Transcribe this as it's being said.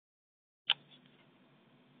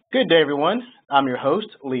Good day, everyone. I'm your host,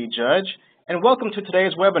 Lee Judge, and welcome to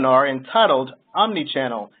today's webinar entitled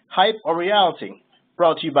Omni-channel, Hype or Reality,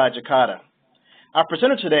 brought to you by Jacada. Our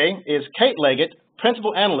presenter today is Kate Leggett,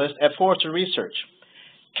 Principal Analyst at Forrester Research.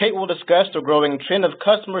 Kate will discuss the growing trend of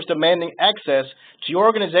customers demanding access to your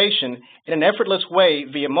organization in an effortless way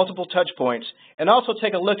via multiple touchpoints, and also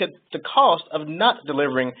take a look at the cost of not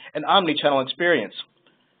delivering an omni-channel experience.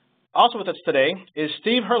 Also with us today is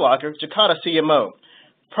Steve Herlocker, Jacada CMO.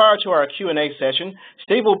 Prior to our Q&A session,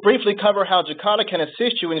 Steve will briefly cover how Jacada can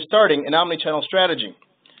assist you in starting an omni-channel strategy.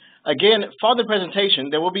 Again, following the presentation,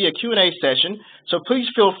 there will be a Q&A session, so please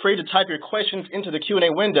feel free to type your questions into the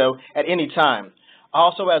Q&A window at any time.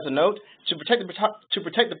 Also, as a note, to protect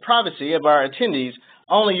the privacy of our attendees,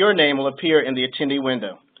 only your name will appear in the attendee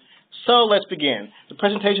window. So let's begin. The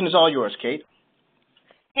presentation is all yours, Kate.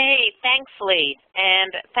 Hey, thanks, Lee,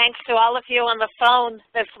 and thanks to all of you on the phone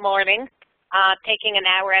this morning. Taking an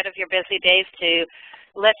hour out of your busy days to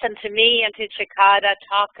listen to me and to Jacada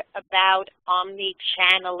talk about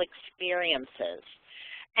omni-channel experiences.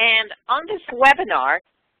 And on this webinar,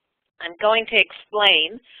 I'm going to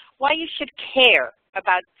explain why you should care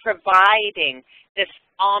about providing this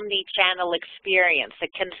omni-channel experience, a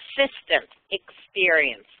consistent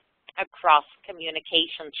experience across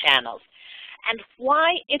communication channels, and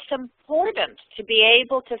why it's important to be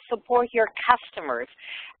able to support your customers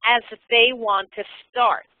as they want to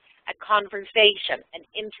start a conversation, an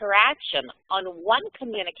interaction on one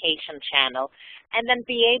communication channel, and then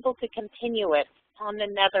be able to continue it on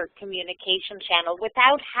another communication channel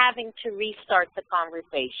without having to restart the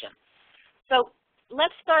conversation. So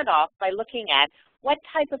let's start off by looking at what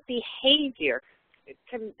type of behavior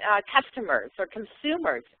customers or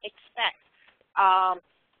consumers expect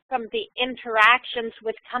from the interactions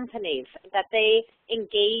with companies that they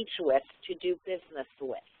engage with to do business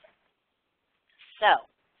with. So,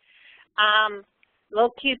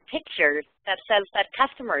 little cute picture that says that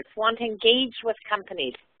customers want to engage with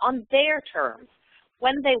companies on their terms,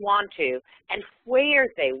 when they want to, and where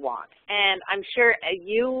they want. And I'm sure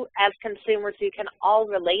you as consumers, you can all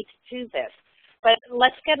relate to this. But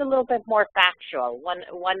let's get a little bit more factual.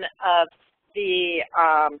 One of the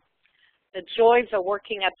joys of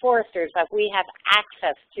working at Forrester is that we have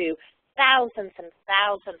access to thousands and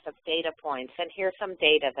thousands of data points, and here's some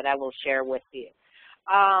data that I will share with you.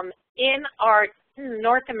 In our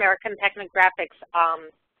North American Technographics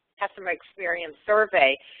Customer Experience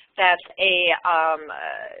Survey, that's a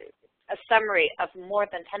summary of more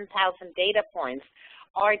than 10,000 data points,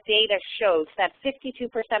 our data shows that 52%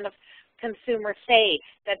 of consumers say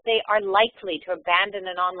that they are likely to abandon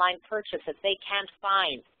an online purchase if they can't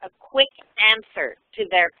find a quick answer to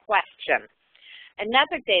their question.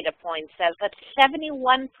 Another data point says that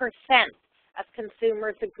 71% of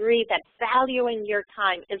consumers agree that valuing your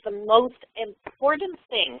time is the most important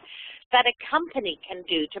thing that a company can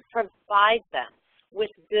do to provide them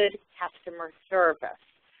with good customer service.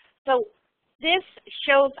 So this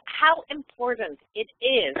shows how important it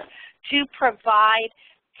is to provide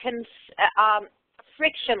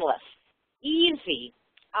frictionless, easy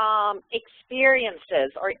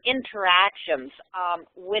experiences or interactions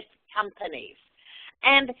with companies.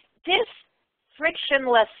 And this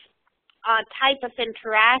frictionless type of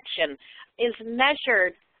interaction is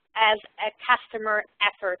measured as a customer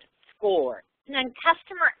effort score. And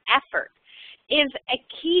customer effort is a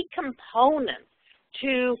key component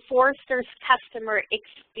to Forrester's Customer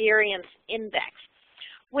Experience Index,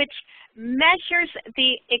 which measures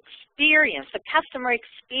the experience, the customer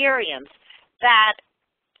experience that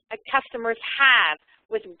customers have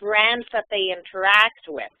with brands that they interact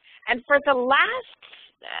with. And for the last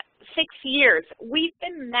 6 years, we've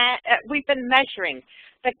been measuring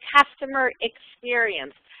the customer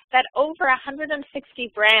experience that over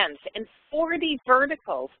 160 brands in 40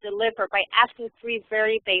 verticals deliver by asking 3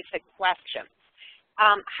 very basic questions.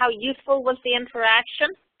 How useful was the interaction?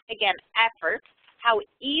 Again, effort. How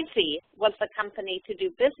easy was the company to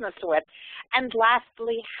do business with? And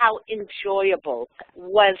lastly, how enjoyable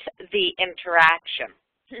was the interaction?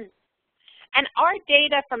 And our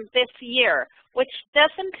data from this year, which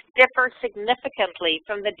doesn't differ significantly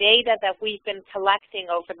from the data that we've been collecting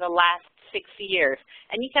over the last 6 years,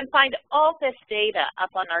 and you can find all this data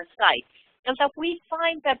up on our site, is that we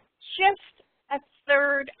find that just a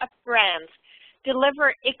third of brands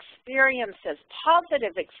deliver experiences,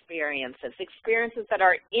 positive experiences, experiences that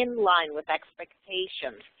are in line with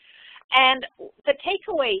expectations. And the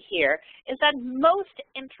takeaway here is that most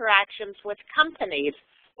interactions with companies,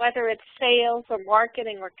 whether it's sales or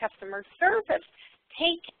marketing or customer service,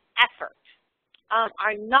 take effort.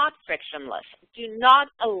 are not frictionless, do not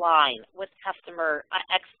align with customer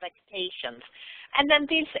expectations. And then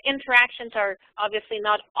these interactions are obviously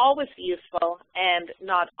not always useful and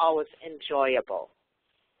not always enjoyable.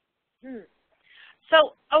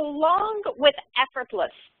 So along with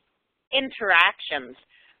effortless interactions,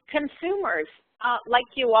 consumers, like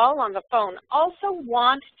you all on the phone, also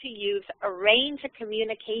want to use a range of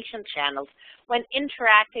communication channels when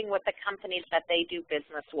interacting with the companies that they do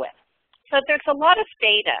business with. So there's a lot of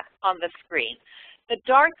data on the screen. The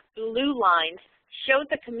dark blue lines show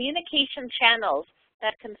the communication channels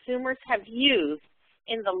that consumers have used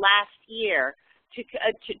in the last year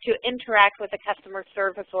to interact with a customer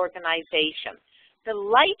service organization. The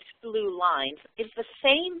light blue lines is the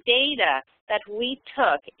same data that we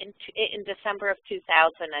took in December of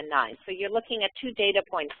 2009. So you're looking at 2 data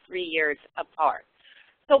points 3 years apart.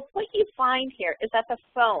 So what you find here is that the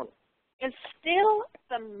phone is still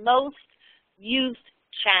the most used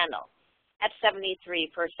channel at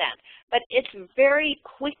 73%, but it's very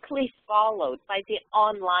quickly followed by the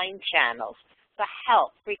online channels, the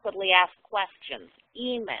help, frequently asked questions,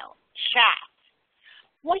 email, chat.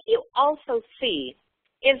 What you also see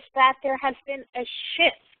is that there has been a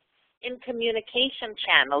shift in communication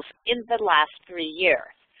channels in the last 3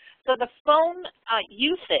 years. So the phone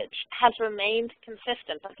usage has remained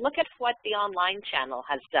consistent, but look at what the online channel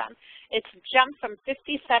has done. It's jumped from 57%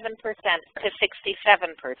 to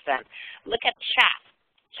 67%. Look at chat.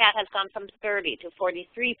 Chat has gone from 30 to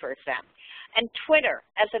 43%. And Twitter,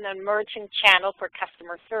 as an emerging channel for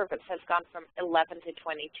customer service, has gone from 11 to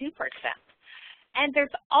 22%. And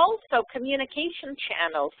there's also communication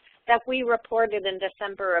channels that we reported in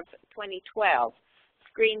December of 2012,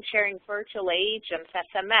 screen sharing virtual agents,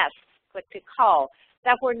 SMS, click to call,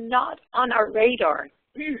 that were not on our radar,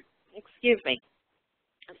 excuse me,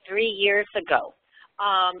 3 years ago.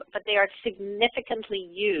 But they are significantly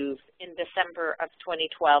used in December of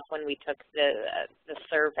 2012 when we took the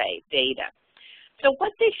survey data. So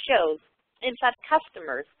what this shows is that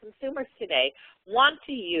consumers today, want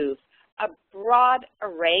to use a broad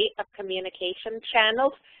array of communication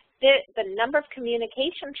channels. The number of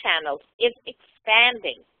communication channels is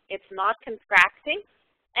expanding. It's not contracting.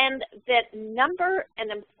 And the number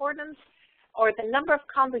and importance, or the number of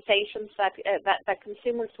conversations that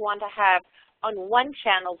consumers want to have on one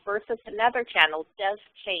channel versus another channel does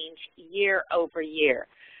change year over year.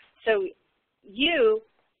 So you,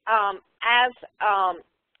 as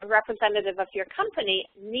a representative of your company,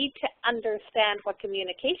 need to understand what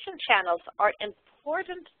communication channels are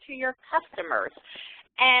important to your customers,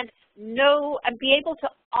 and know and be able to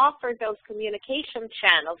offer those communication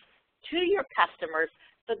channels to your customers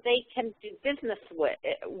so they can do business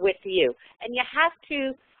with you. And you have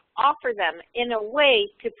to offer them in a way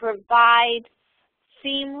to provide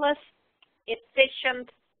seamless, efficient,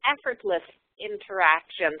 effortless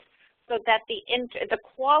interactions so that the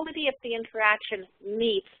quality of the interaction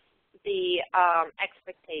meets the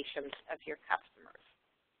expectations of your customers.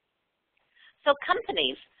 So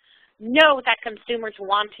companies know that consumers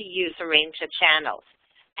want to use a range of channels,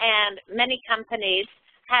 and many companies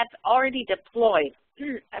have already deployed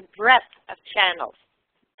a breadth of channels.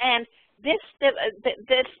 And this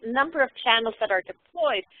number of channels that are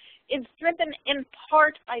deployed is driven in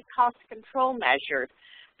part by cost control measures,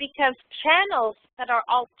 because channels that are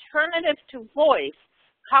alternative to voice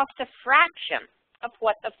cost a fraction of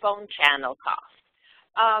what the phone channel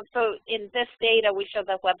costs. So in this data, we show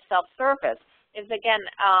that web self-service is, again,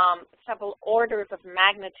 several orders of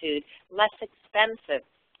magnitude less expensive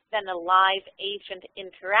than a live agent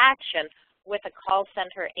interaction with a call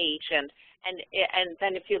center agent. And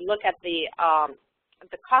then if you look at the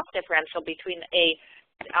cost differential between a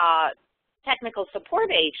technical support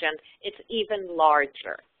agent, it's even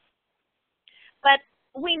larger. But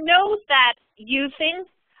we know that using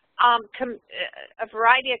a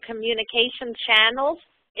variety of communication channels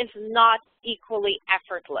is not equally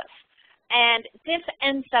effortless. And this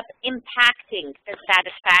ends up impacting their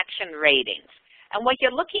satisfaction ratings. And what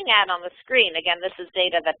you're looking at on the screen, again, this is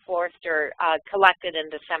data that Forrester collected in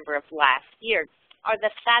December of last year, are the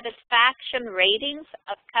satisfaction ratings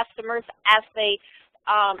of customers as they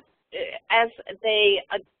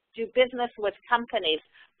do business with companies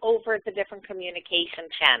over the different communication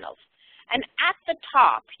channels. And at the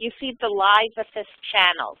top, you see the live assist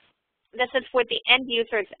channels. This is where the end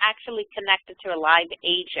user is actually connected to a live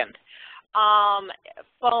agent.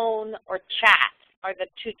 Phone or chat are the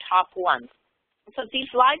 2 top ones. So these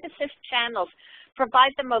live assist channels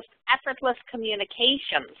provide the most effortless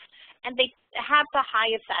communications, and they have the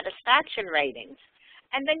highest satisfaction ratings.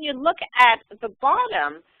 And then you look at the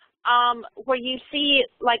bottom, where you see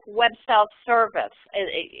like web self-service,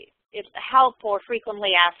 it's help or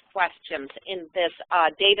frequently asked questions in this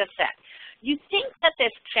data set. You think that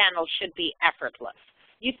this channel should be effortless.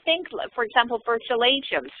 You think, for example, virtual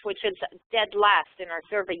agents, which is dead last in our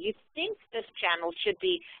survey, you think this channel should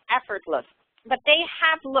be effortless, but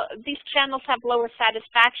these channels have lower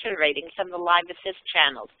satisfaction ratings than the live assist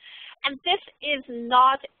channels. And this is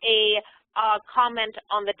not a comment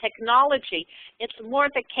on the technology. It's more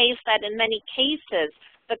the case that in many cases,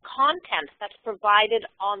 the content that's provided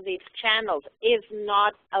on these channels is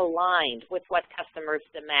not aligned with what customers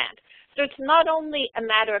demand. So it's not only a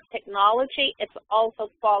matter of technology, it's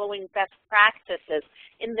also following best practices,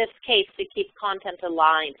 in this case, to keep content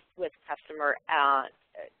aligned with customer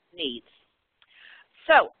needs.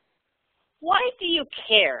 So why do you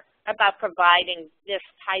care about providing this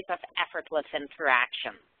type of effortless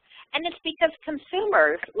interaction? And it's because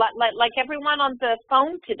consumers, like everyone on the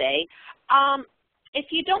phone today,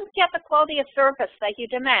 if you don't get the quality of service that you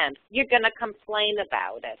demand, you're going to complain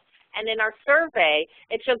about it. And in our survey,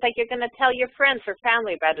 it shows that you're going to tell your friends or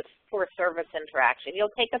family about a poor service interaction.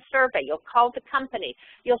 You'll take a survey. You'll call the company.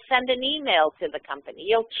 You'll send an email to the company.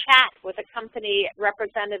 You'll chat with a company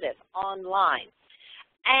representative online.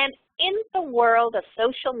 And in the world of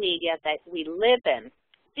social media that we live in,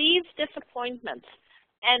 these disappointments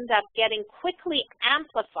end up getting quickly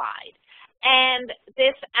amplified. And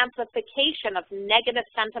this amplification of negative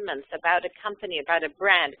sentiments about a company, about a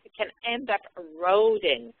brand, can end up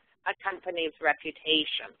eroding a company's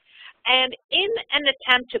reputation. And in an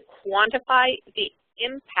attempt to quantify the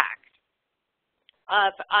impact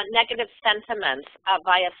of negative sentiments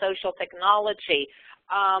via social technology,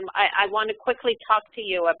 I want to quickly talk to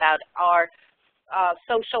you about our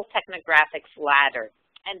social technographics ladder.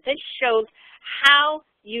 And this shows how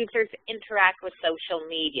users interact with social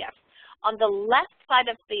media. On the left side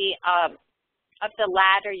of the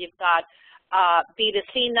ladder, you've got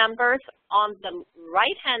B2C numbers. On the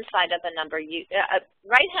right-hand side of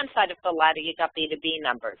the ladder, you've got B2B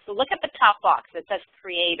numbers. So look at the top box. It says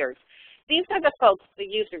creators. These are the folks, the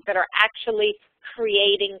users, that are actually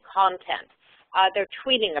creating content. They're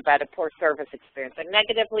tweeting about a poor service experience. They're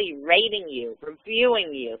negatively rating you,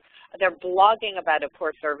 reviewing you. They're blogging about a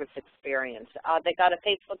poor service experience. They got a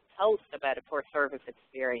Facebook post about a poor service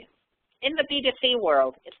experience. In the B2C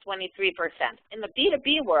world, it's 23%. In the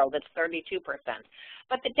B2B world, it's 32%.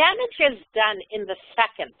 But the damage is done in the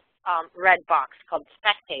second red box called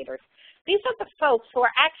spectators. These are the folks who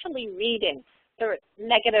are actually reading the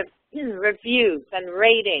negative reviews and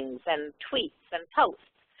ratings and tweets and posts.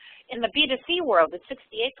 In the B2C world, it's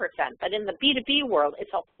 68%, but in the B2B world,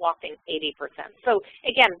 it's a whopping 80%. So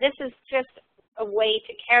again, this is just a way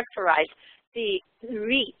to characterize the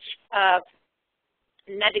reach of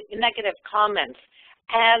negative comments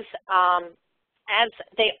as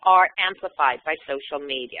they are amplified by social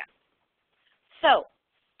media. So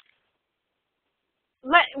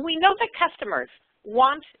we know that customers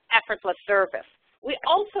want effortless service. We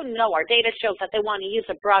also know our data shows that they want to use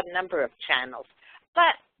a broad number of channels.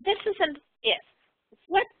 But this isn't it.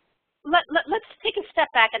 Let's take a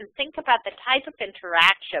step back and think about the type of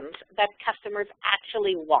interactions that customers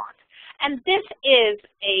actually want. And this is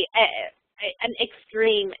an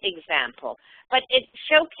extreme example, but it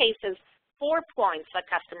showcases 4 points that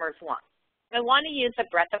customers want. They want to use a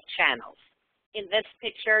breadth of channels. In this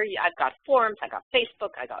picture, I've got forums, I've got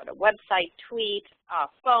Facebook, I've got a website, tweet,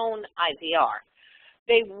 phone, IVR.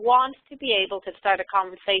 They want to be able to start a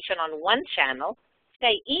conversation on one channel,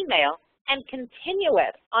 say email, and continue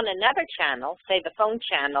it on another channel, say the phone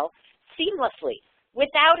channel, seamlessly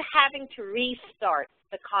without having to restart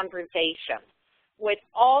the conversation with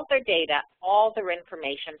all their data, all their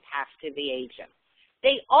information passed to the agent.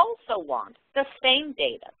 They also want the same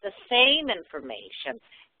data, the same information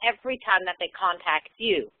every time that they contact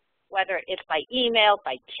you, whether it's by email,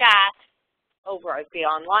 by chat, over the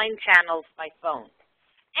online channels, by phone.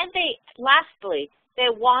 And lastly, they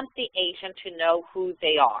want the agent to know who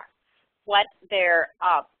they are, what their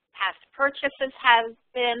past purchases have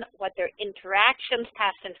been, what their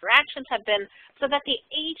past interactions have been, so that the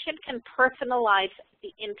agent can personalize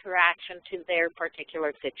the interaction to their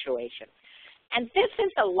particular situation. And this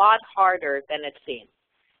is a lot harder than it seems.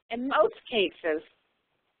 In most cases,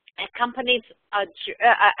 a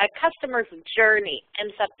customer's journey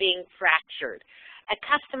ends up being fractured. A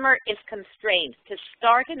customer is constrained to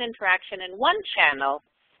start an interaction in one channel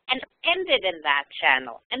and end it in that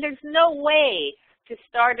channel. And there's no way to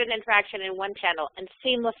start an interaction in one channel and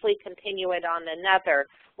seamlessly continue it on another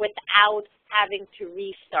without having to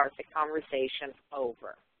restart the conversation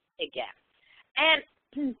over again. And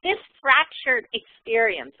this fractured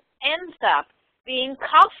experience ends up being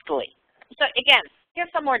costly. So again,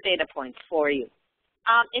 here's some more data points for you.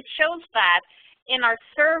 It shows that in our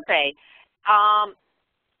survey,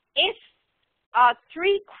 if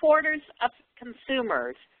 3/4 of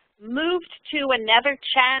consumers moved to another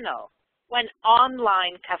channel when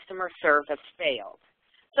online customer service failed.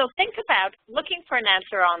 So think about looking for an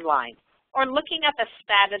answer online or looking at the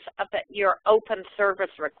status of your open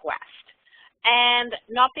service request and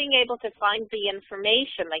not being able to find the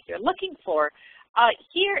information like you're looking for.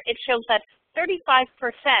 Here it shows that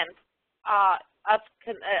 35%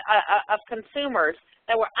 of consumers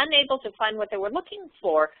that were unable to find what they were looking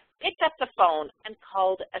for picked up the phone and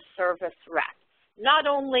called a service rep. Not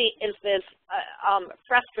only is this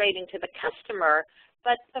frustrating to the customer,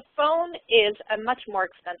 but the phone is a much more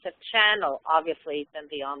expensive channel, obviously, than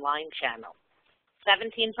the online channel.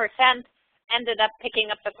 17% ended up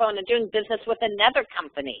picking up the phone and doing business with another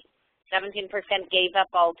company. 17% gave up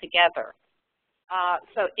altogether.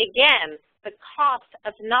 So again, the cost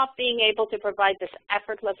of not being able to provide this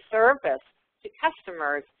effortless service to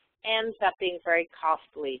customers ends up being very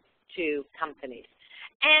costly to companies.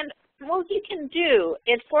 And what you can do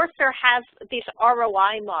is Forrester has these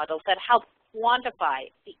ROI models that help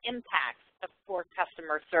quantify the impacts of poor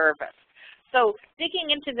customer service. So digging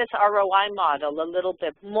into this ROI model a little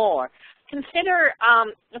bit more, consider,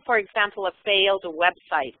 for example, a failed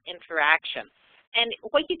website interaction. And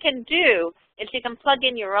what you can do is you can plug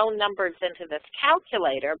in your own numbers into this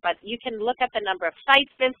calculator, but you can look at the number of site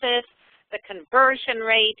visits, the conversion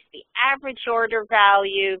rate, the average order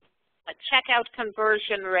value, a checkout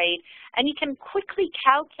conversion rate, and you can quickly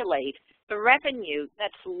calculate the revenue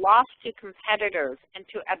that's lost to competitors and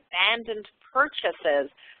to abandoned purchases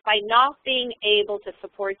by not being able to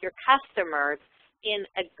support your customers in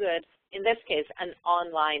a good, in this case, an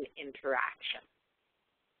online interaction.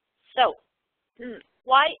 So,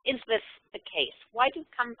 why is this the case? Why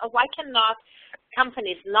cannot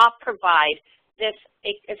companies not provide this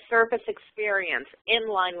a service experience in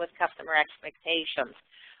line with customer expectations?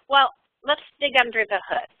 Well, let's dig under the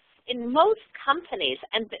hood. In most companies,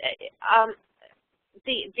 and the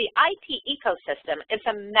IT ecosystem is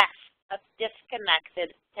a mess of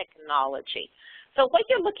disconnected technology. So what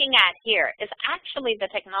you're looking at here is actually the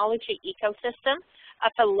technology ecosystem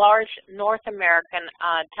of a large North American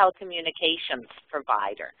telecommunications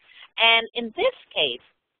provider. And in this case,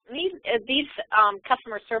 these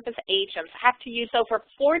customer service agents have to use over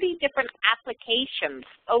 40 different applications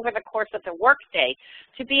over the course of the workday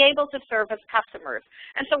to be able to service customers.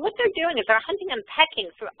 And so what they're doing is they're hunting and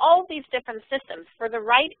pecking through all these different systems for the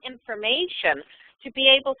right information to be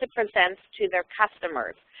able to present to their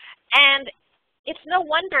customers. And it's no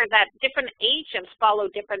wonder that different agents follow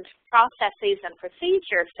different processes and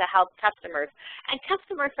procedures to help customers. And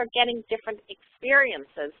customers are getting different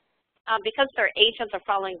experiences because their agents are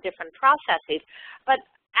following different processes. But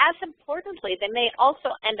as importantly, they may also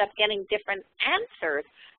end up getting different answers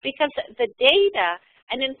because the data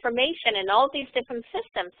and information in all these different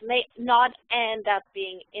systems may not end up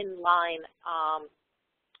being in line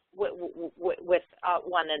with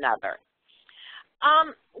one another.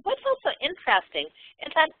 What's also interesting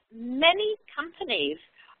is that many companies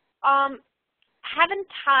haven't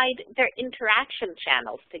tied their interaction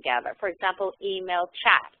channels together. For example, email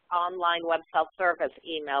chat, online web self-service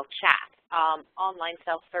email chat, online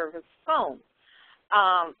self-service phone,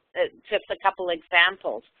 just a couple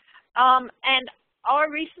examples. And our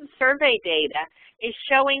recent survey data is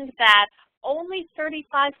showing that only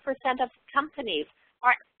 35% of companies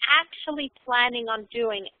are actually planning on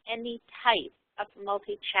doing any type of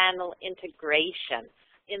multi-channel integration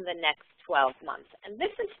in the next 12 months. And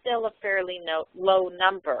this is still a fairly low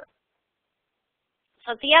number.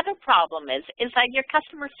 So the other problem is that your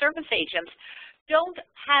customer service agents don't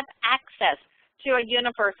have access to a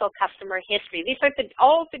universal customer history. These are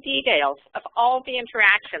all the details of all the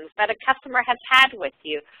interactions that a customer has had with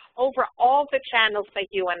you over all the channels that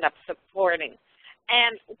you end up supporting.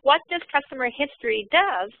 And what this customer history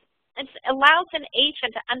does, it allows an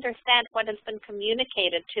agent to understand what has been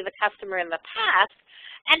communicated to the customer in the past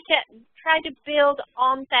and to try to build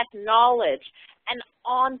on that knowledge and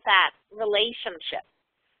on that relationship.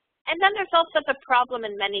 And then there's also the problem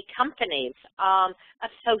in many companies of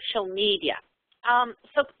social media.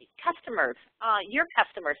 So customers, your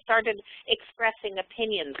customers started expressing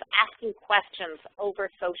opinions, asking questions over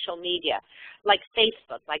social media, like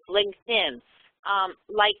Facebook, like LinkedIn,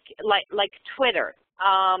 like Twitter,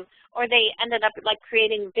 or they ended up like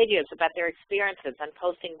creating videos about their experiences and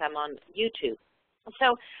posting them on YouTube.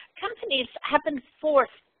 So companies have been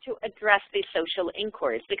forced to address these social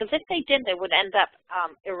inquiries, because if they didn't, they would end up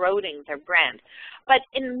eroding their brand. But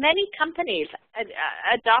in many companies,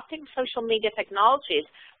 adopting social media technologies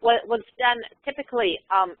was done typically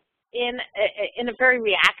in a very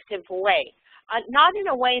reactive way, not in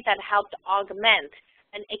a way that helped augment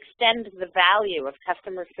and extend the value of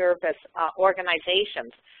customer service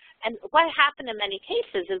organizations. And what happened in many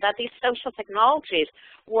cases is that these social technologies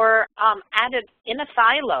were added in a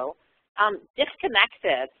silo,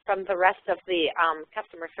 disconnected from the rest of the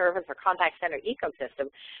customer service or contact center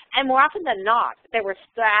ecosystem. And more often than not, they were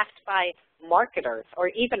staffed by marketers or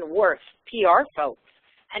even worse, PR folks,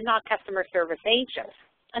 and not customer service agents.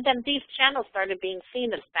 And then these channels started being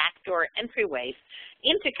seen as backdoor entryways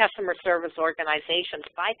into customer service organizations,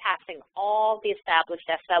 bypassing all the established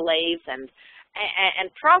SLAs and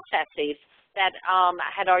processes that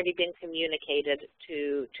had already been communicated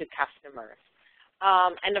to customers.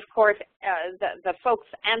 And of course, the folks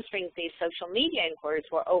answering these social media inquiries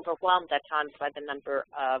were overwhelmed at times by the number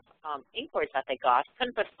of inquiries that they got,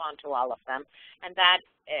 couldn't respond to all of them, and that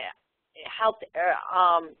helped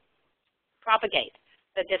propagate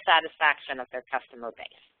the dissatisfaction of their customer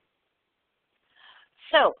base.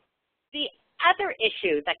 So the other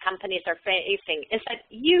issue that companies are facing is that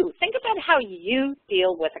think about how you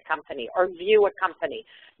deal with a company or view a company.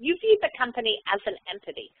 You view the company as an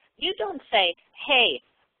entity. You don't say, hey,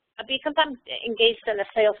 because I'm engaged in a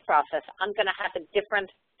sales process, I'm going to have a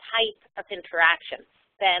different type of interaction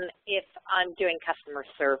than if I'm doing customer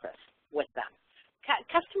service with them.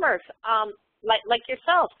 Customers, like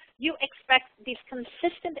yourself, you expect these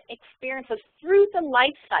consistent experiences through the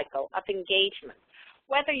life cycle of engagement.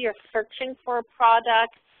 Whether you're searching for a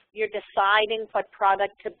product, you're deciding what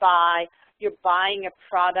product to buy, you're buying a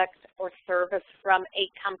product or service from a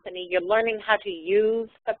company, you're learning how to use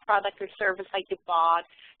the product or service that you bought,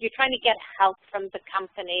 you're trying to get help from the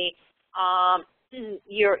company,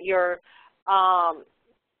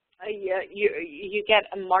 you get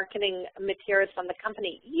a marketing materials from the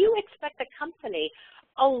company. You expect the company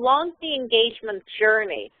along the engagement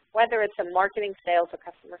journey, whether it's a marketing, sales, or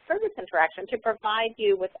customer service interaction, to provide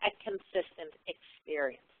you with a consistent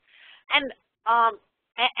experience. And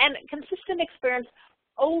consistent experience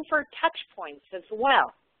over touch points as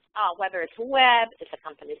well, whether it's web, it's a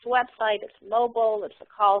company's website, it's mobile, it's a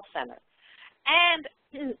call center. And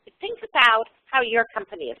think about how your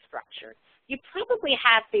company is structured. You probably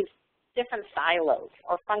have these different silos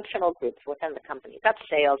or functional groups within the company. You've got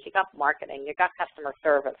sales, you've got marketing, you've got customer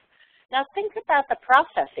service. Now think about the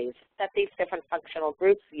processes that these different functional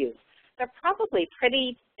groups use. They're probably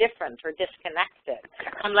pretty different or disconnected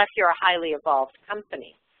unless you're a highly evolved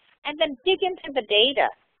company. And then dig into the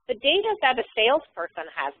data. The data that a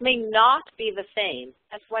salesperson has may not be the same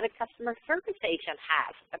as what a customer service agent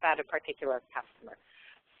has about a particular customer.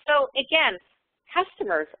 So again,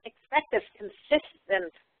 customers expect this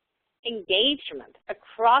consistent engagement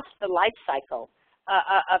across the life cycle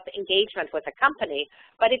of engagement with a company,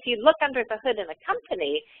 but if you look under the hood in a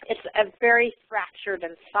company, it's a very fractured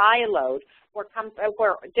and siloed where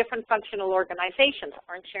different functional organizations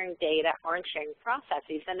aren't sharing data, aren't sharing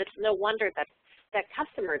processes, and it's no wonder that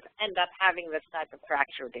customers end up having this type of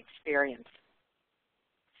fractured experience.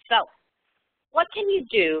 So what can you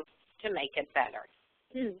do to make it better?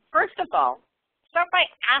 First of all, start by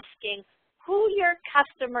asking who your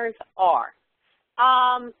customers are.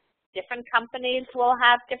 Different companies will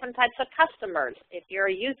have different types of customers. If you're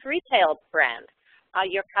a youth retail brand,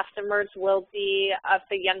 your customers will be of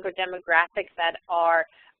the younger demographics that are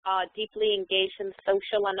deeply engaged in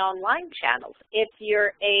social and online channels. If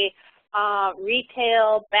you're a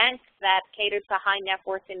retail bank that caters to high net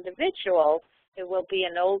worth individuals, it will be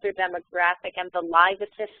an older demographic, and the live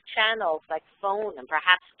assist channels like phone and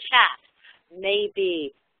perhaps chat may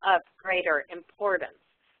be of greater importance.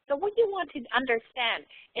 So what you want to understand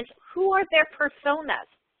is who are their personas,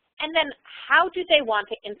 and then how do they want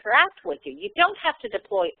to interact with you. You don't have to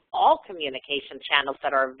deploy all communication channels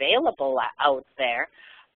that are available out there.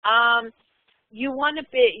 You want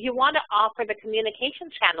to offer the communication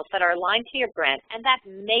channels that are aligned to your brand and that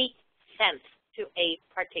make sense to a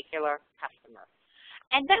particular customer.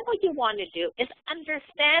 And then what you want to do is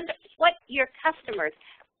understand what your customers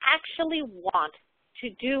actually want to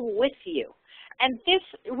do with you. And this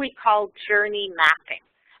we call journey mapping.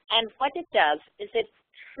 And what it does is it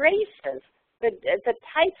traces the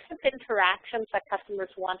types of interactions that customers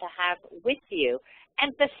want to have with you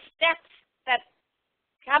and the steps that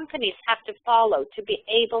companies have to follow to be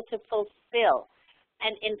able to fulfill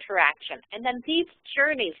an interaction. And then these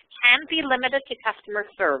journeys can be limited to customer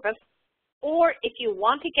service, or if you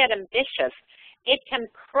want to get ambitious, it can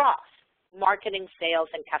cross marketing, sales,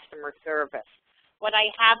 and customer service. What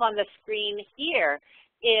I have on the screen here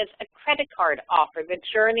is a credit card offer, the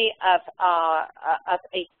journey of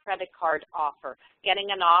a credit card offer.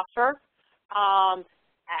 Getting an offer,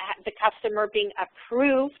 the customer being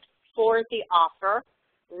approved for the offer,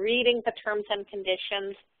 reading the terms and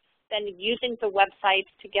conditions, then using the website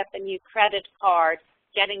to get the new credit card,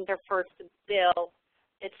 getting their first bill,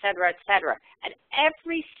 et cetera, et cetera. At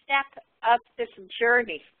every step of this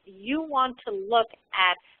journey, you want to look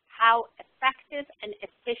at how effective and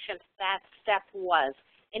efficient that step was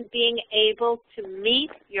in being able to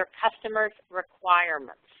meet your customer's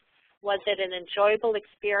requirements. Was it an enjoyable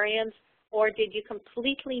experience, or did you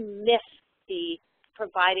completely miss the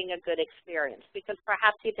providing a good experience? Because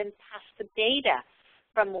perhaps you didn't pass the data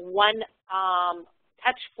from one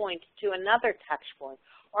touch point to another touch point,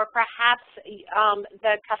 or perhaps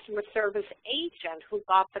the customer service agent who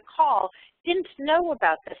got the call didn't know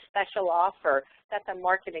about the special offer that the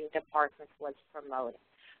marketing department was promoting.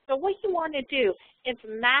 So what you want to do is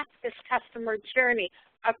map this customer journey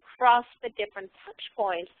across the different touch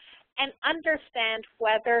points and understand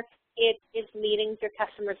whether it is meeting your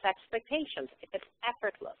customer's expectations, if it's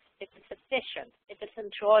effortless, if it's efficient, if it's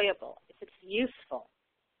enjoyable, if it's useful.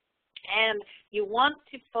 And you want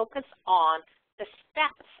to focus on the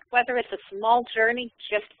steps, whether it's a small journey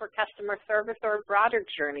just for customer service or a broader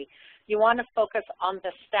journey. You want to focus on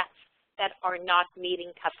the steps that are not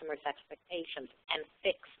meeting customers' expectations and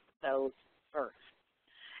fix those first.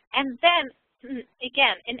 And then,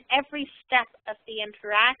 again, in every step of the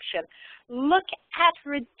interaction, look at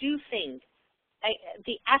reducing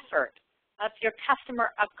the effort of your customer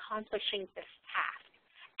accomplishing this task.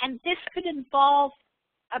 And this could involve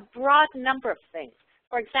a broad number of things.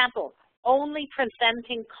 For example, only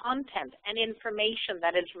presenting content and information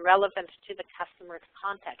that is relevant to the customer's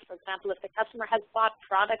context. For example, if the customer has bought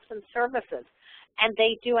products and services and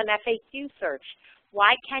they do an FAQ search,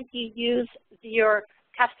 why can't you use your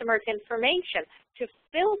customer's information to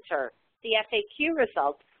filter the FAQ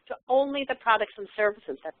results to only the products and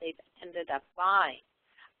services that they've ended up buying?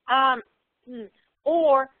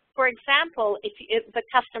 Or, for example, if the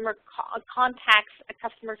customer contacts a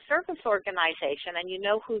customer service organization and you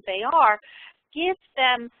know who they are, give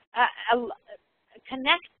them,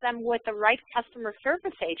 connect them with the right customer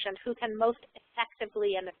service agent who can most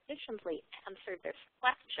effectively and efficiently answer this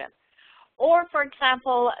question. Or, for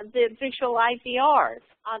example, the visual IVRs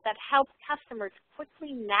that help customers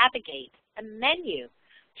quickly navigate a menu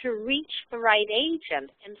to reach the right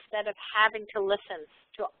agent instead of having to listen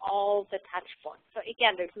to all the touch points. So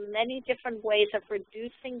again, there's many different ways of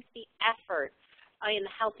reducing the effort in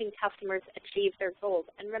helping customers achieve their goals.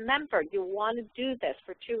 And remember, you want to do this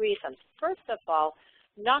for two reasons. First of all,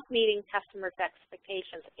 not meeting customers'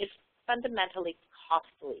 expectations is fundamentally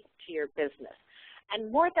costly to your business.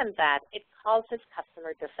 And more than that, it causes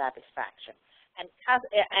customer dissatisfaction. And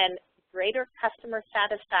greater customer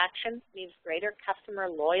satisfaction means greater customer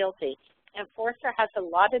loyalty. And Forrester has a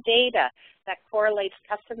lot of data that correlates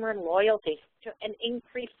customer loyalty to an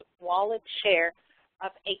increased wallet share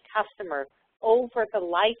of a customer over the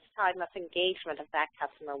lifetime of engagement of that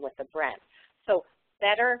customer with the brand. So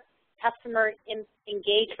better customer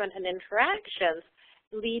engagement and interactions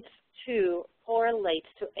correlates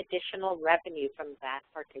to additional revenue from that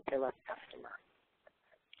particular customer.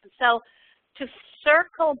 So to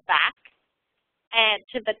circle back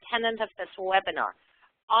to the tenet of this webinar,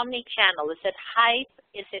 omni-channel, is it hype?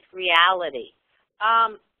 Is it reality?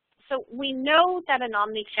 So we know that an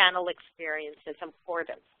omni-channel experience is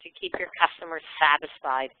important to keep your customers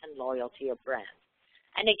satisfied and loyal to your brand.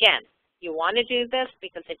 And again, you want to do this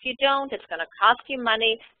because if you don't, it's going to cost you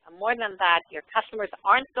money. And more than that, your customers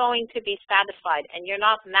aren't going to be satisfied, and you're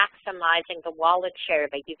not maximizing the wallet share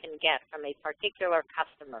that you can get from a particular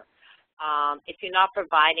customer if you're not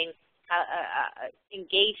providing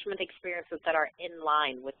engagement experiences that are in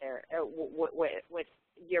line with their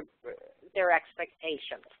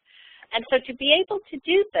expectations. And so to be able to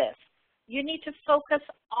do this, you need to focus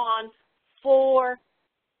on four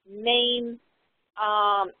main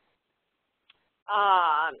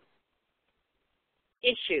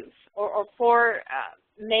issues or four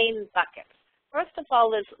main buckets. First of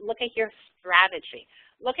all is look at your strategy.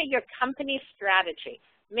 Look at your company's strategy.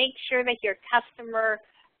 Make sure that your customer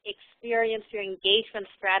experience, your engagement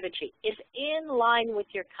strategy is in line with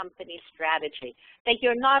your company's strategy. That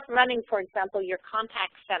you're not running, for example, your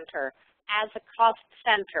contact center as a cost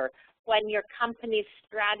center when your company's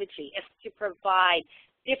strategy is to provide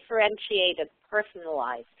differentiated,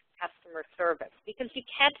 personalized customer service, because you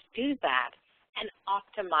can't do that and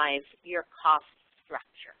optimize your cost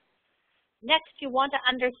structure. Next, you want to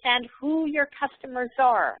understand who your customers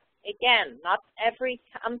are. Again, not every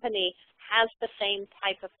company has the same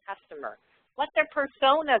type of customer. What their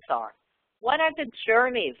personas are. What are the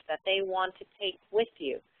journeys that they want to take with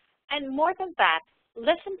you? And more than that,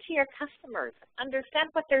 listen to your customers. Understand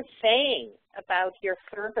what they're saying about your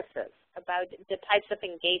services, about the types of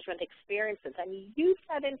engagement experiences, and use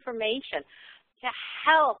that information to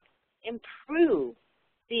help improve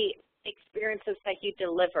the experiences that you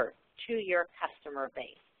deliver to your customer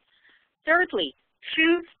base. Thirdly,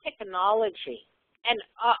 choose technology. And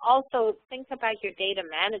also think about your data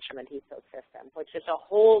management ecosystem, which is a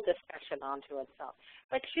whole discussion onto itself.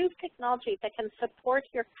 But choose technology that can support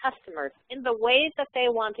your customers in the ways that they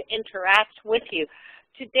want to interact with you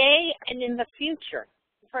today and in the future.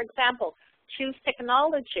 For example, choose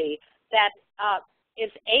technology that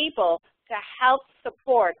is able to help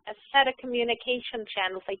support a set of communication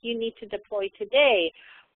channels that you need to deploy today,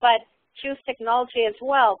 but choose technology as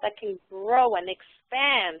well that can grow and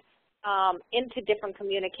expand into different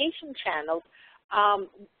communication channels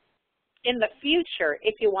in the future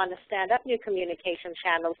if you want to stand up new communication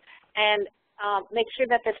channels, and make sure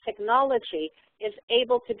that this technology is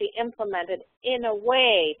able to be implemented in a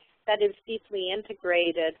way that is deeply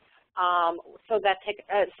integrated so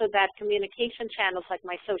that communication channels like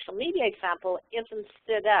my social media example isn't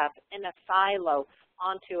stood up in a silo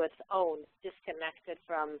onto its own, disconnected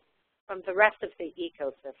from the rest of the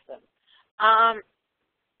ecosystem.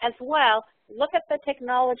 As well, look at the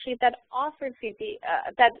technology that offers you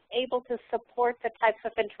that's able to support the types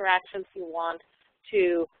of interactions you want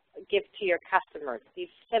to give to your customers, these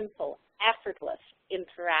simple, effortless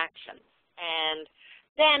interactions. And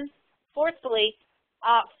then, fourthly,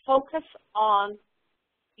 focus on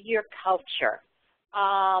your culture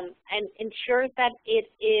and ensure that it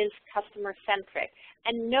is customer-centric.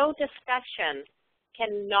 And no discussion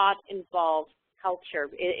cannot involve culture.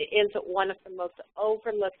 It is one of the most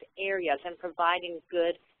overlooked areas in providing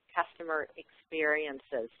good customer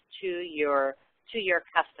experiences to your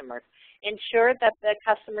customers. Ensure that the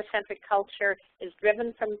customer-centric culture is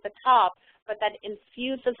driven from the top, but that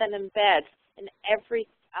infuses and embeds in every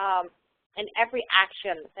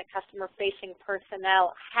action that customer-facing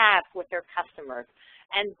personnel have with their customers.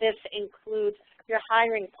 And this includes your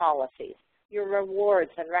hiring policies, your rewards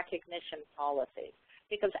and recognition policies.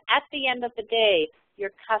 Because at the end of the day,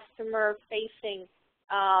 your customer-facing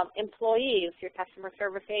employees, your customer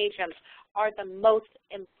service agents, are the most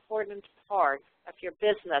important part of your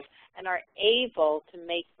business and are able to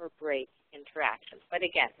make or break interactions. But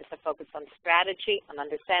again, it's a focus on strategy, on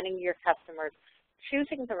understanding your customers,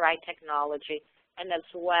 choosing the right technology, and as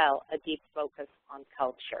well, a deep focus on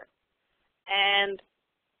culture. And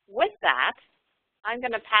with that, I'm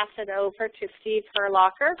going to pass it over to Steve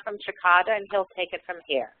Herlocker from Jacada, and he'll take it from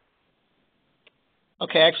here.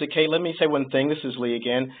 Okay, actually, Kate, let me say one thing. This is Lee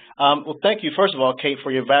again. Well, thank you, first of all, Kate,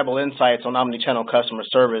 for your valuable insights on omni-channel customer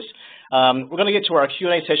service. We're going to get to our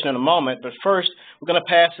Q&A session in a moment, but first, we're going to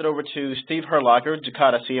pass it over to Steve Herlocker,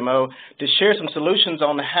 Jacada CMO, to share some solutions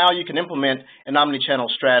on how you can implement an omni-channel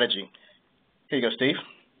strategy. Here you go, Steve.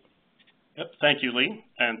 Yep, thank you, Lee,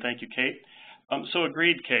 and thank you, Kate. So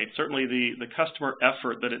agreed, Kate. Certainly the customer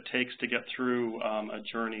effort that it takes to get through a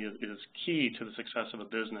journey is key to the success of a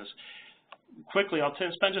business. Quickly, I'll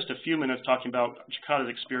spend just a few minutes talking about Jacada's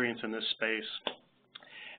experience in this space.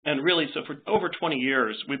 And really, so for over 20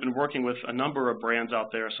 years, we've been working with a number of brands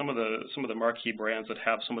out there, some of the marquee brands that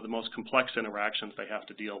have some of the most complex interactions they have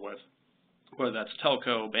to deal with, whether that's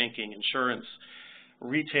telco, banking, insurance,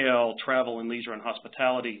 retail, travel and leisure, and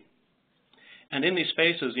hospitality. And in these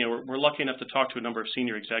spaces, you know, we're lucky enough to talk to a number of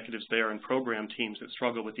senior executives there and program teams that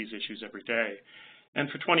struggle with these issues every day. And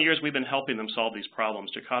for 20 years, we've been helping them solve these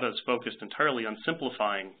problems. Jacada is focused entirely on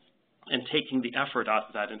simplifying and taking the effort out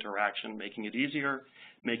of that interaction, making it easier,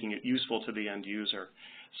 making it useful to the end user.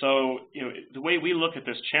 So, you know, the way we look at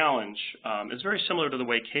this challenge is very similar to the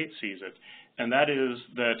way Kate sees it. And that is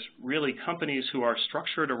that really companies who are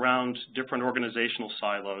structured around different organizational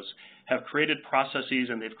silos have created processes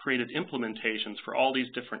and they've created implementations for all these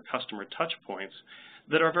different customer touch points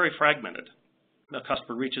that are very fragmented. The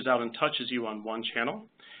customer reaches out and touches you on one channel,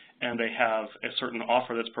 and they have a certain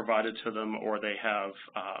offer that's provided to them, or they have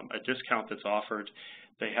a discount that's offered.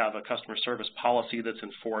 They have a customer service policy that's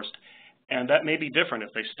enforced. And that may be different.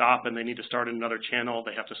 If they stop and they need to start another channel,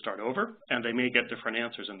 they have to start over, and they may get different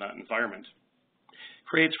answers in that environment.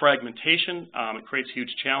 Creates fragmentation, it creates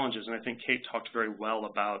huge challenges, and I think Kate talked very well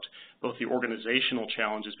about both the organizational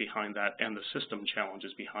challenges behind that and the system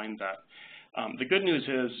challenges behind that. The good news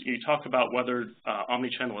is you talk about whether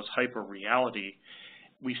omnichannel is hype or reality,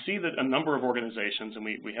 we see that a number of organizations, and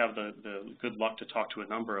we have the good luck to talk to a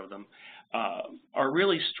number of them, are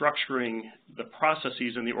really structuring the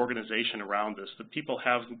processes in the organization around this. That people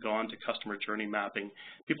have gone to customer journey mapping.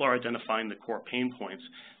 People are identifying the core pain points.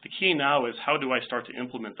 The key now is how do I start to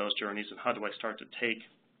implement those journeys, and how do I start to take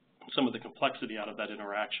some of the complexity out of that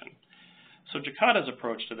interaction. So Jacada's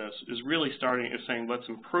approach to this is really saying let's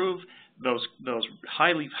improve those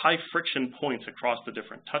high friction points across the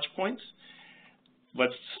different touch points.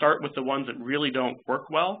 Let's start with the ones that really don't work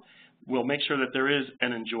well. We'll make sure that there is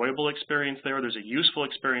an enjoyable experience there, there's a useful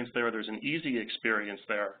experience there, there's an easy experience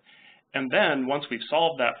there. And then once we've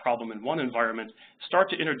solved that problem in one environment, start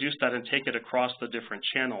to introduce that and take it across the different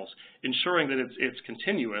channels, ensuring that it's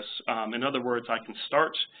continuous. In other words, I can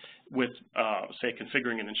start with, say,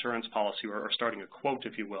 configuring an insurance policy or starting a quote,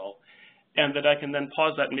 if you will, and that I can then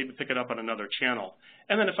pause that and maybe pick it up on another channel.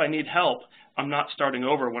 And then if I need help, I'm not starting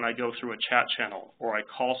over when I go through a chat channel or I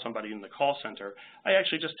call somebody in the call center. I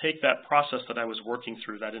actually just take that process that I was working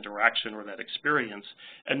through, that interaction or that experience,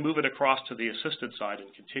 and move it across to the assisted side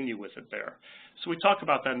and continue with it there. So we talk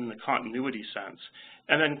about that in the continuity sense.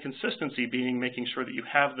 And then consistency being making sure that you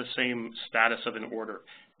have the same status of an order,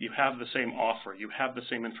 you have the same offer, you have the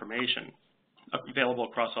same information available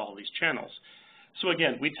across all of these channels. So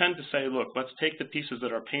again, we tend to say, look, let's take the pieces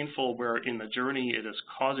that are painful where in the journey it is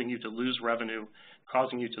causing you to lose revenue,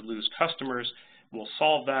 causing you to lose customers. We'll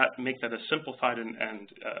solve that, make that a simplified and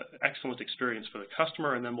excellent experience for the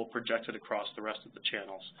customer, and then we'll project it across the rest of the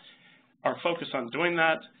channels. Our focus on doing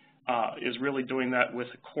that is really doing that with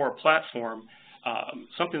a core platform,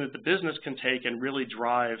 something that the business can take and really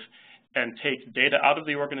drive and take data out of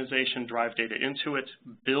the organization, drive data into it,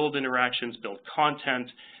 build interactions, build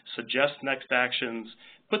content, suggest next actions,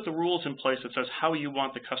 put the rules in place that says how you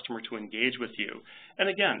want the customer to engage with you. And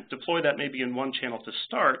again, deploy that maybe in one channel to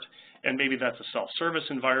start, and maybe that's a self-service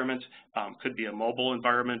environment, could be a mobile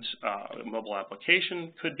environment, a mobile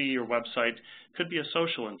application, could be your website, could be a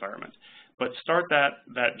social environment. But start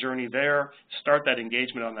that journey there, start that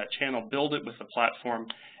engagement on that channel, build it with the platform,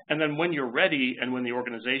 and then when you're ready and when the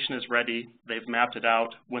organization is ready, they've mapped it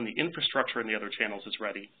out, when the infrastructure in the other channels is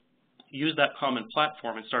ready, use that common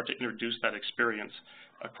platform and start to introduce that experience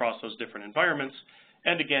across those different environments.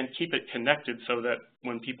 And again, keep it connected so that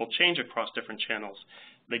when people change across different channels,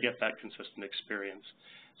 they get that consistent experience.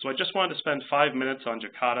 So I just wanted to spend 5 minutes on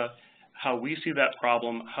Jacada, how we see that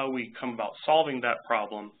problem, how we come about solving that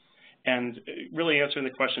problem, and really answering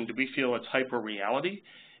the question, do we feel it's hyper-reality?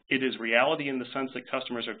 It is reality in the sense that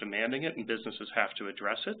customers are demanding it and businesses have to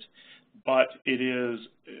address it, but it is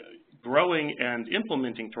growing and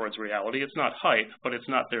implementing towards reality. It's not hype, but it's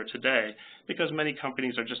not there today because many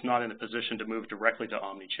companies are just not in a position to move directly to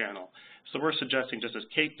omni-channel. So we're suggesting, just as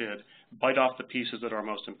Kate did, bite off the pieces that are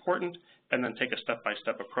most important and then take a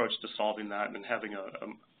step-by-step approach to solving that and having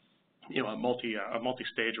a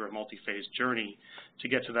multi-stage or a multi-phase journey to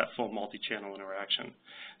get to that full multi-channel interaction.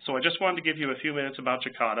 So I just wanted to give you a few minutes about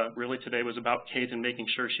Jacada. Really today was about Kate and making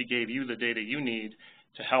sure she gave you the data you need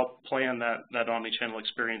to help plan that omni-channel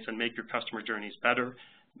experience and make your customer journeys better,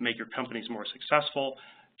 make your companies more successful.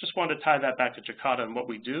 Just wanted to tie that back to Jacada and what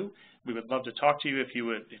we do. We would love to talk to you if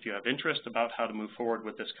you have interest about how to move forward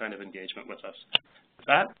with this kind of engagement with us. With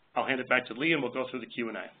that, I'll hand it back to Lee and we'll go through the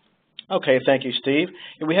Q&A. Okay, thank you, Steve.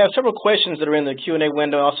 And we have several questions that are in the Q&A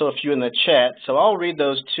window, also a few in the chat. So I'll read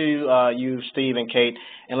those to you, Steve and Kate,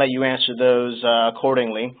 and let you answer those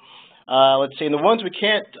accordingly. Let's see, and the ones we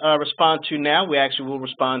can't respond to now, we actually will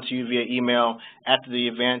respond to you via email after the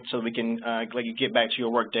event so we can let you get back to your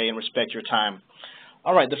work day and respect your time.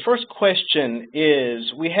 All right, the first question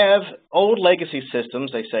is, we have old legacy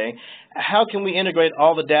systems, they say. How can we integrate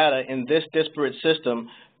all the data in this disparate system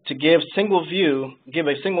to give a single view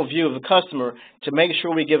of the customer to make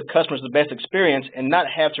sure we give customers the best experience and not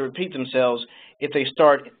have to repeat themselves if they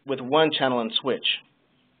start with one channel and switch?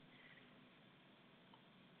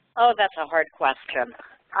 Oh, that's a hard question.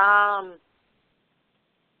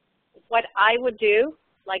 What I would do,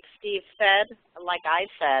 like Steve said, like I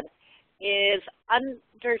said, is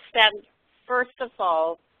understand, first of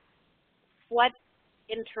all, what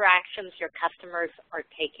interactions your customers are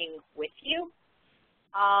taking with you,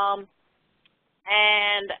 and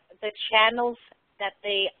the channels that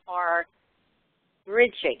they are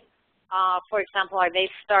bridging. For example, are they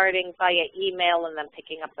starting via email and then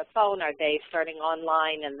picking up the phone? Are they starting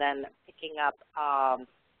online and then picking up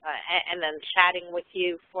and then chatting with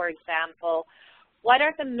you, for example? What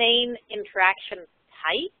are the main interaction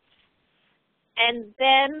types? And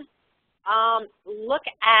then look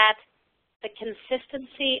at the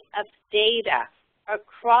consistency of data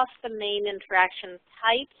across the main interaction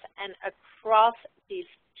types and across these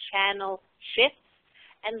channel shifts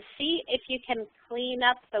and see if you can clean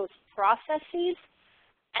up those processes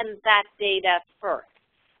and that data first.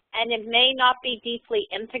 And it may not be deeply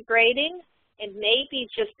integrating. It may be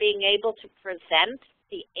just being able to present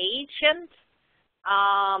the agent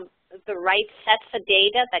the right sets of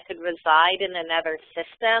data that could reside in another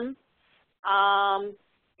system.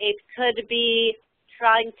 It could be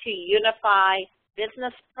trying to unify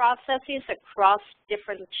business processes across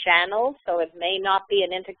different channels, so it may not be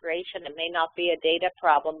an integration, it may not be a data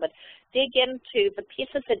problem, but dig into the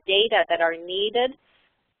pieces of data that are needed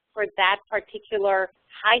for that particular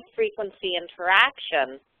high-frequency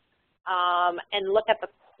interaction and look at the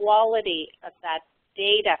quality of that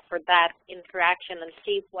data for that interaction and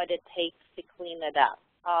see what it takes to clean it up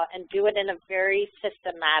and do it in a very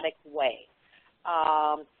systematic way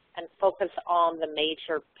and focus on the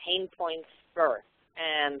major pain points first.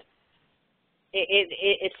 And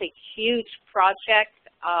it's a huge project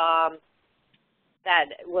that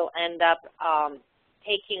will end up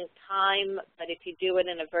taking time, but if you do it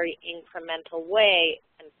in a very incremental way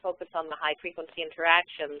and focus on the high-frequency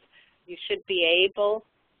interactions, you should be able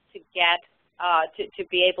to get to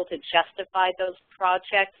be able to justify those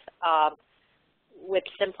projects with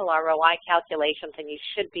simple ROI calculations, and you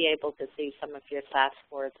should be able to see some of your SaaS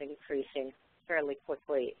scores increasing fairly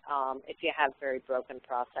quickly if you have very broken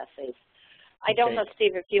processes. I don't know,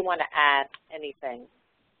 Steve, if you want to add anything.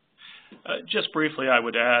 Just briefly, I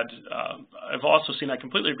would add, I've also seen, I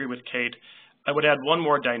completely agree with Kate, I would add one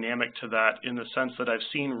more dynamic to that in the sense that I've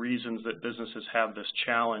seen reasons that businesses have this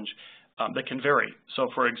challenge that can vary. So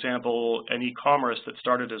for example, an e-commerce that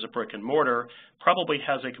started as a brick and mortar probably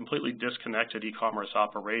has a completely disconnected e-commerce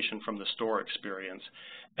operation from the store experience.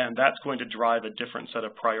 And that's going to drive a different set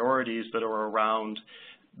of priorities that are around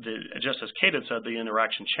just as Kate had said, the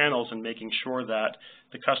interaction channels and making sure that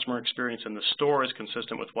the customer experience in the store is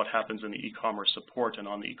consistent with what happens in the e-commerce support and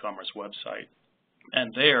on the e-commerce website.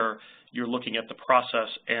 And there, you're looking at the process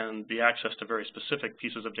and the access to very specific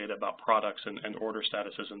pieces of data about products and order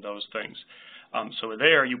statuses and those things. So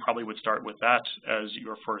there, you probably would start with that as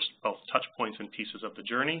your first both touch points and pieces of the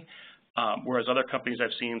journey. Whereas other companies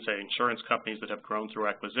I've seen, say insurance companies that have grown through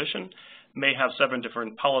acquisition, may have 7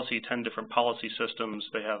 different policy, 10 different policy systems.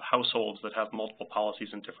 They have households that have multiple policies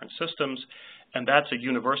in different systems. And that's a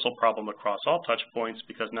universal problem across all touch points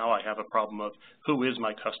because now I have a problem of who is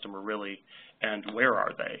my customer really and where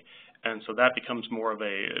are they? And so that becomes more of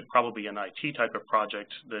probably an IT type of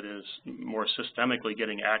project that is more systemically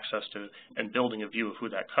getting access to and building a view of who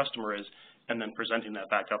that customer is and then presenting that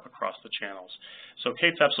back up across the channels. So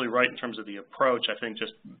Kate's absolutely right in terms of the approach. I think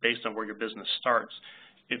just based on where your business starts,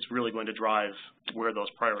 it's really going to drive where those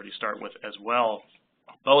priorities start with as well,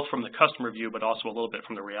 both from the customer view but also a little bit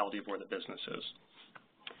from the reality of where the business is.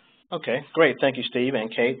 Okay, great. Thank you, Steve and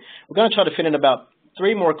Kate. We're going to try to fit in about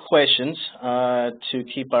 3 more questions to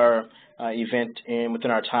keep our event within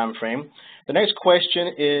our time frame. The next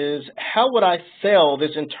question is, how would I sell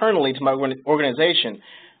this internally to my organization?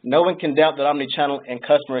 No one can doubt that omni-channel and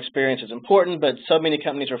customer experience is important, but so many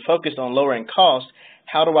companies are focused on lowering costs.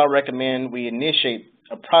 How do I recommend we initiate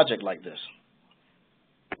a project like this?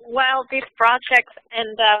 Well, these projects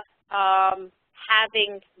end up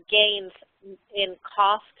having gains in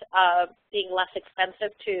cost, being less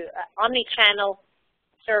expensive to omni-channel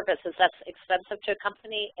services that's expensive to a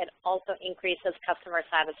company. It also increases customer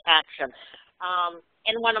satisfaction.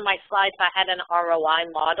 In one of my slides, I had an ROI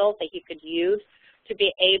model that you could use to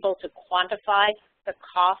be able to quantify the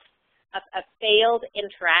cost of a failed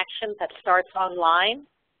interaction that starts online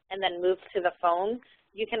and then moves to the phone.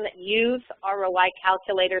 You can use ROI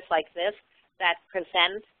calculators like this that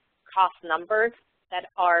present cost numbers that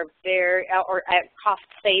are cost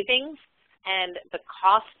savings and the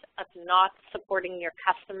cost of not supporting your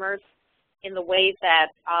customers in the way that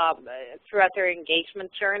throughout their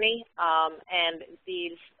engagement journey. And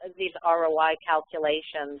these ROI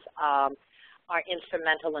calculations are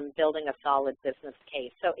instrumental in building a solid business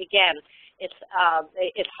case. So again,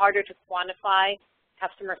 it's harder to quantify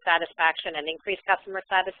customer satisfaction and increase customer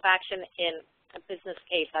satisfaction. In a business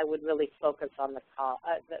case, I would really focus on the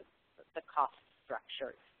cost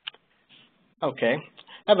structure. Okay.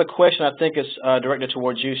 I have a question I think is directed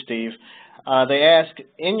towards you, Steve. They ask,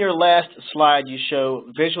 in your last slide you show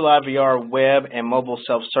visual IVR web and mobile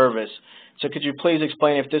self-service. So could you please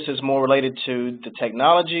explain if this is more related to the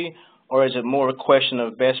technology or is it more a question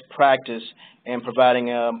of best practice and providing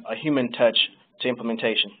a human touch to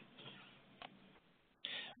implementation?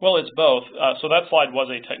 Well, it's both. So that slide was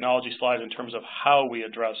a technology slide in terms of how we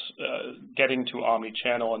address getting to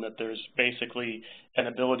omni-channel, and that there's basically an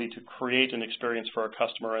ability to create an experience for a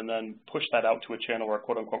customer and then push that out to a channel or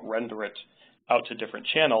quote-unquote render it out to different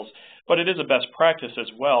channels. But it is a best practice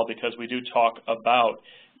as well, because we do talk about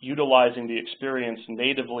utilizing the experience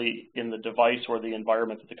natively in the device or the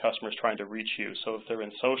environment that the customer is trying to reach you. So if they're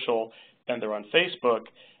in social and they're on Facebook,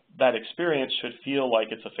 that experience should feel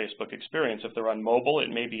like it's a Facebook experience. If they're on mobile, it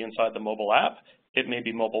may be inside the mobile app, it may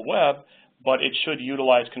be mobile web, but it should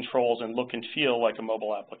utilize controls and look and feel like a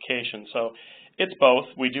mobile application. So it's both.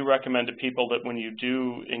 We do recommend to people that when you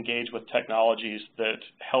do engage with technologies that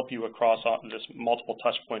help you across this multiple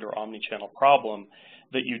touch point or omni-channel problem,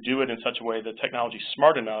 that you do it in such a way that technology is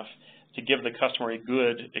smart enough to give the customer a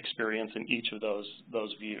good experience in each of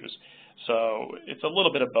those views. So it's a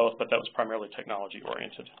little bit of both, but that was primarily technology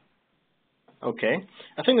oriented. Okay.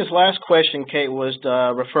 I think this last question, Kate, was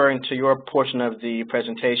referring to your portion of the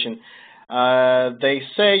presentation. They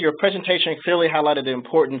say your presentation clearly highlighted the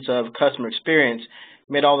importance of customer experience,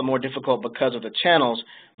 made all the more difficult because of the channels,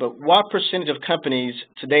 but what percentage of companies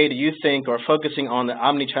today do you think are focusing on the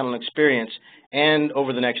omni-channel experience and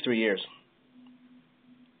over the next 3 years?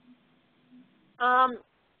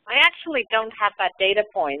 I actually don't have that data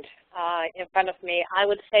point in front of me. I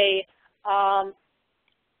would say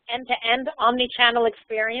end-to-end omni-channel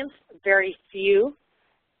experience, very few,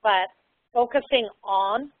 but focusing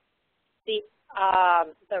on the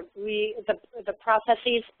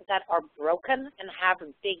processes that are broken and have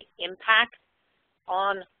a big impact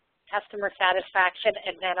on customer satisfaction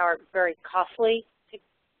and that are very costly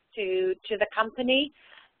to the company.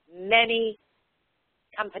 Many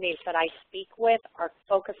companies that I speak with are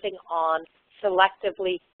focusing on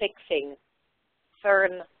selectively fixing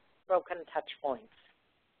certain broken touch points.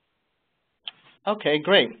 Okay,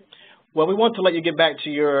 great. Well, we want to let you get back to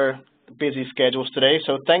your busy schedules today,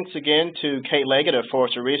 so thanks again to Kate Leggett of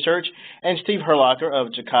Forrester Research and Steve Herlocker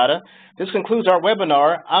of Jacada. This concludes our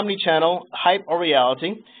webinar, Omni-channel, Hype or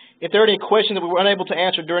Reality. If there are any questions that we were unable to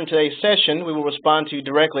answer during today's session, we will respond to you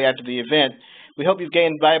directly after the event. We hope you've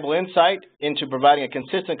gained valuable insight into providing a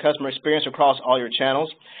consistent customer experience across all your channels.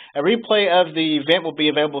 A replay of the event will be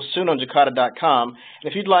available soon on Jacada.com. And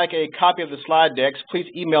if you'd like a copy of the slide decks, please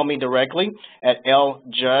email me directly at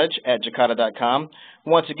ljudge@Jacada.com.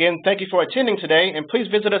 Once again, thank you for attending today, and please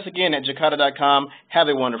visit us again at Jacada.com. Have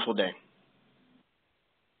a wonderful day.